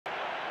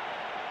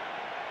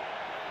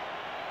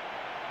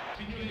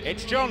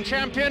It's John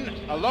Champion,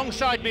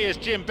 alongside me is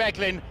Jim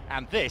Beglin,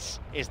 and this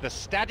is the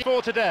Stadium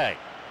for today.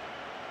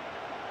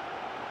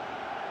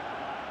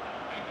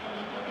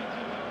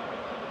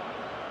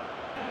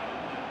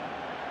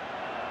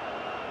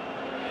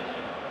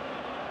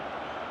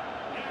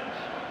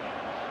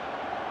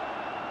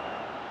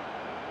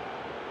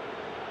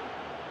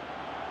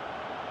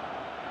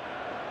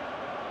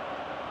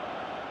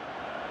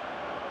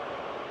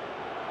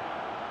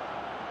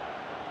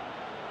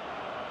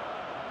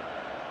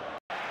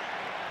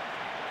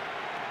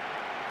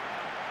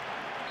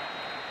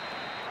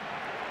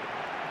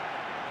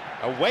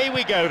 Away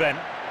we go then.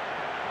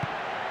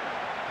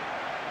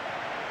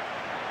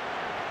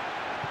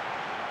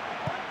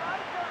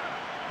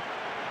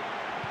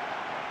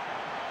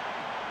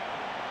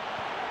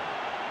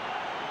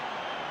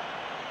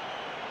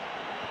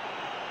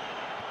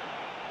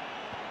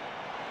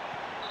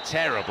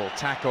 Terrible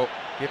tackle.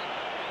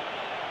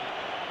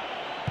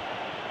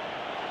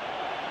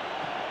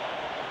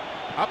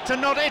 Up to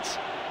nod it.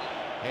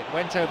 It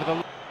went over the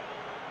line.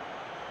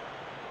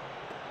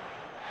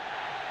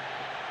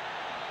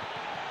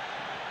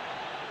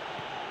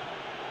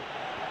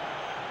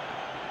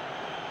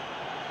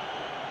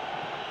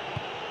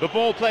 The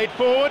ball played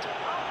forward,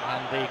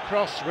 and the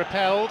cross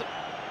repelled,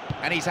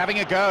 and he's having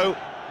a go.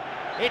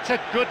 It's a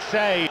good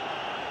save.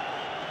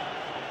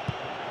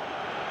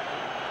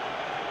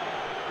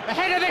 The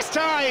header this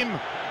time!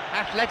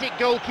 Athletic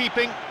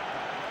goalkeeping.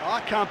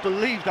 I can't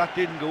believe that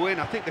didn't go in.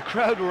 I think the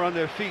crowd were on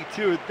their feet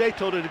too. They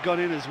thought it had gone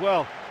in as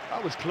well.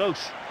 That was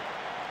close.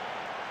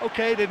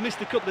 Okay, they've missed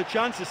a couple of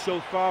chances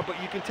so far,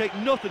 but you can take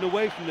nothing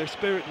away from their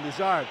spirit and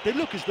desire. They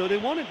look as though they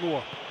wanted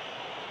more.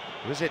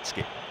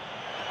 Rosicki.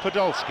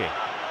 Podolski.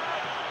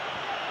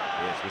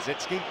 Here's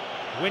Rosicki,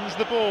 wins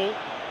the ball.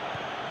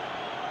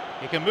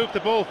 He can move the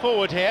ball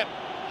forward here.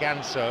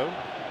 Ganso.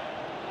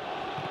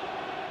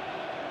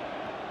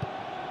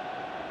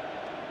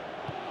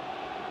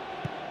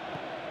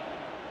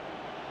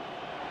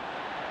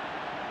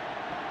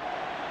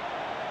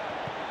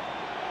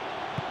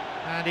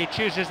 And he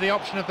chooses the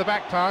option of the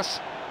back pass.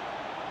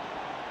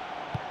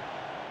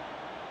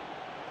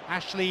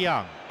 Ashley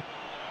Young.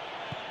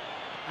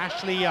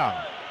 Ashley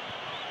Young.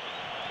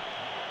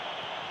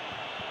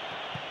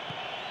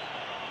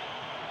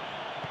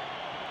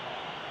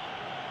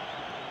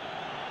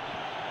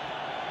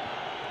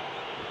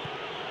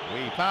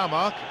 Foul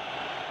mark.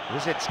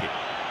 Rosicki.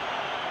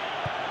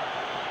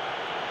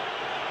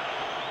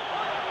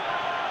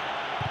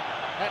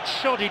 That's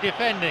shoddy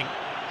defending.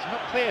 It's not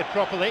cleared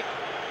properly.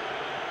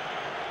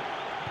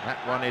 That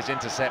one is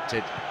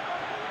intercepted.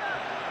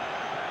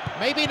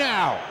 Maybe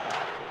now.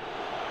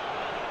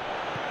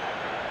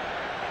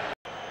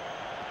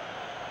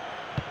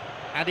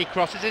 And he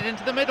crosses it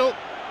into the middle.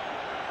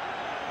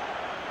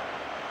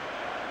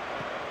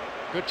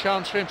 Good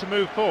chance for him to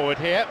move forward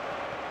here.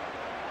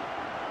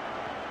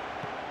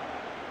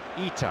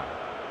 Ita.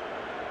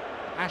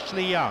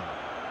 Ashley Young.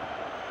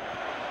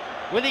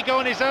 Will he go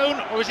on his own,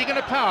 or is he going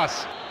to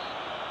pass?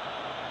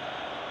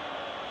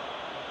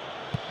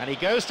 And he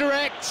goes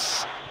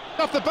direct.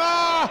 Off the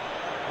bar!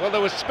 Well, there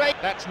was space.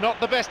 That's not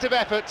the best of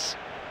efforts.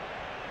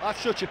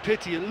 That's such a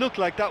pity. It looked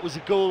like that was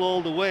a goal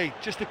all the way.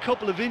 Just a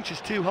couple of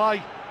inches too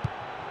high.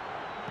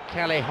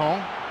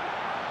 Callejon.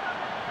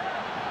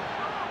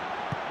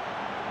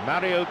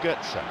 Mario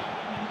Götze.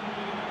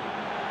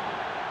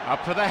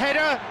 Up for the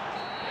header.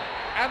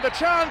 And the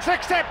chance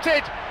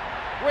accepted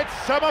with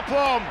some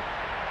aplomb.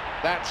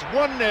 That's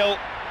 1-0.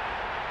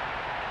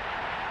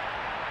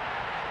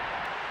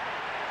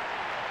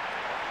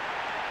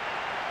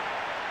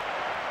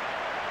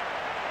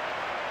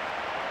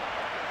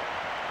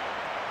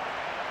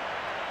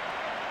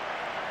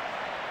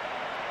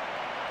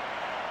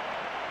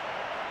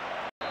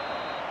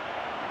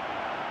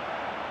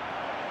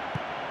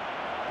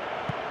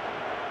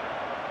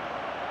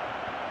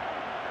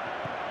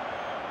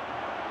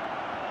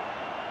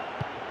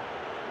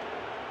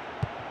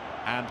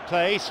 And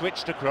play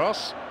switched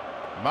across.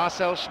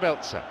 Marcel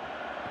Schmelzer.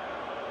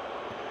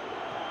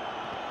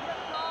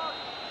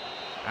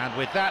 And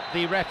with that,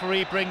 the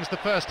referee brings the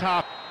first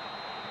half.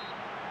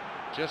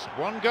 Just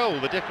one goal,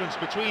 the difference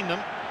between them.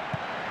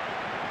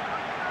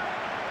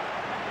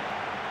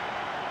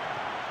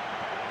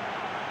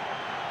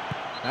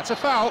 That's a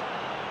foul.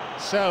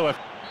 So,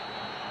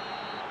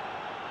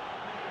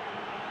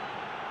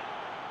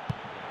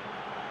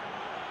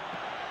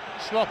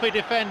 sloppy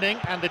defending,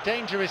 and the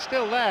danger is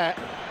still there.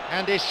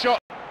 And his shot.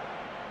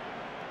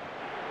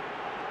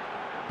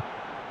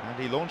 And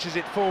he launches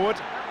it forward.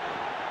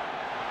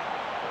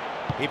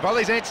 He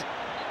volleys it.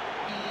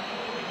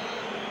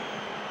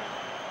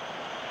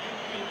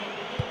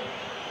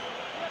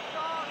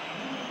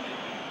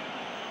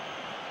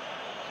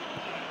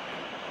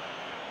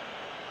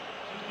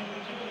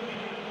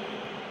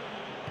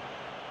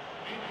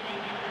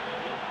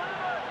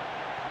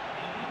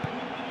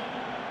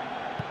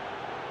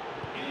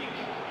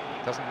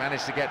 Doesn't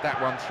manage to get that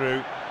one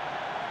through.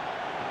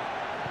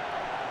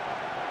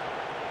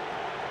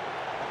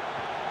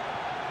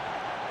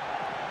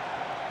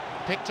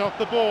 Picked off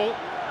the ball.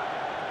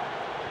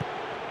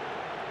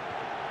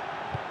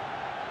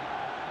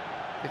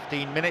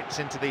 15 minutes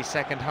into the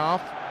second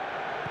half.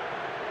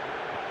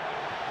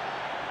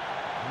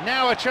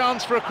 Now a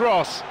chance for a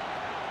cross.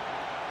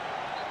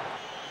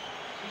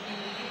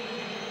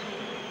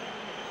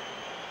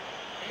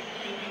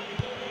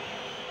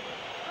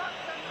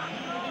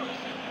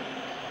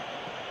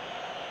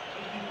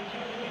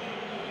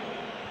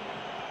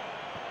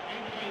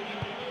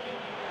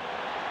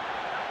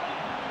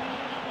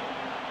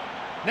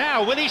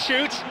 Now, will he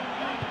shoot?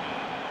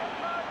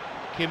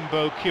 Kim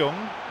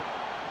Bo-kyung.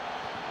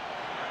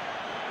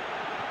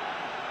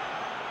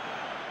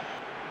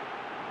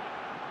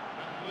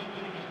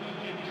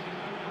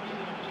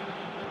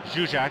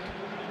 Zuzak.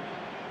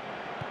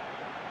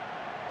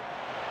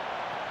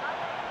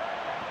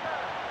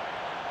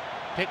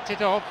 Picked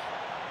it off.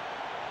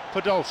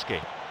 Podolski.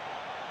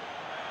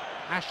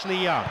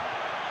 Ashley Young.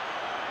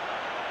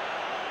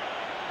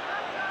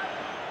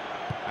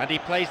 And he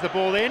plays the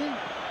ball in,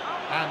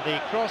 and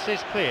the cross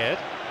is cleared.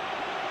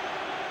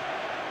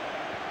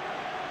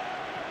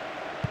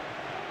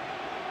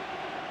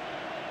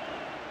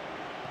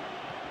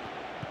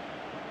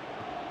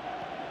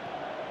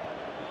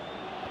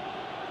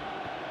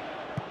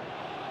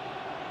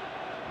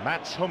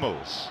 Mats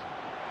Hummels.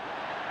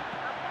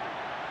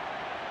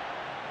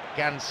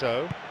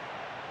 Ganso.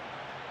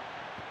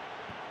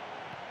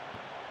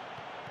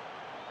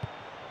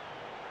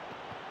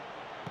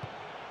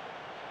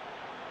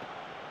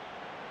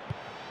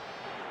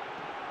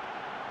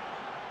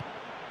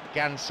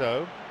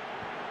 Ganso.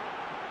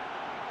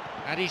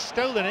 And he's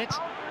stolen it.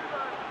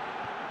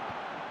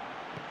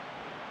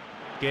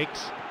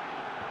 Giggs.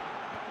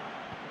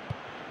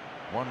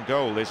 One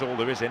goal is all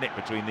there is in it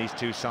between these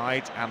two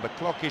sides, and the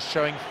clock is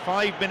showing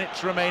 5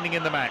 minutes remaining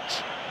in the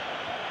match.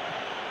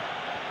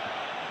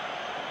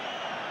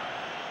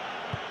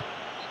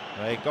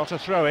 They got a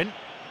throw-in.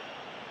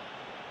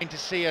 To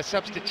see a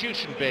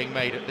substitution being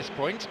made at this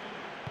point.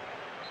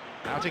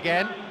 Out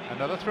again,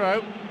 another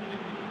throw.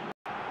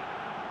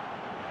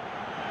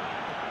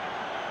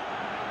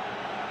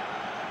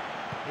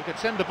 He could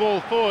send the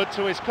ball forward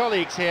to his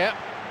colleagues here.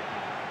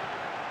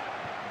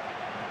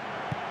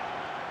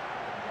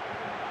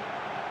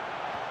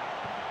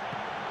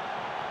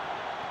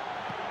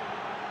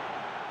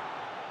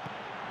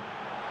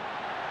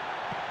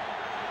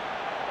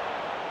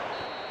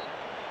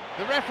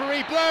 The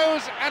referee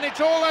blows, and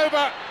it's all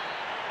over.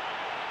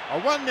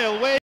 A 1-0 win.